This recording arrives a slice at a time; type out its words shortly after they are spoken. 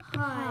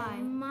Hi,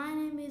 my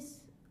name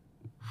is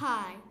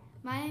Hi,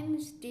 my name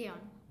is Dion.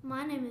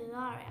 my name is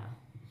Aria,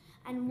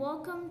 and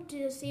welcome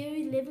to the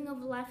series Living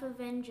of Life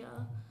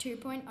Avenger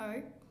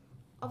 2.0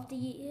 of the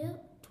year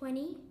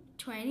 20.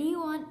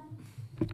 21.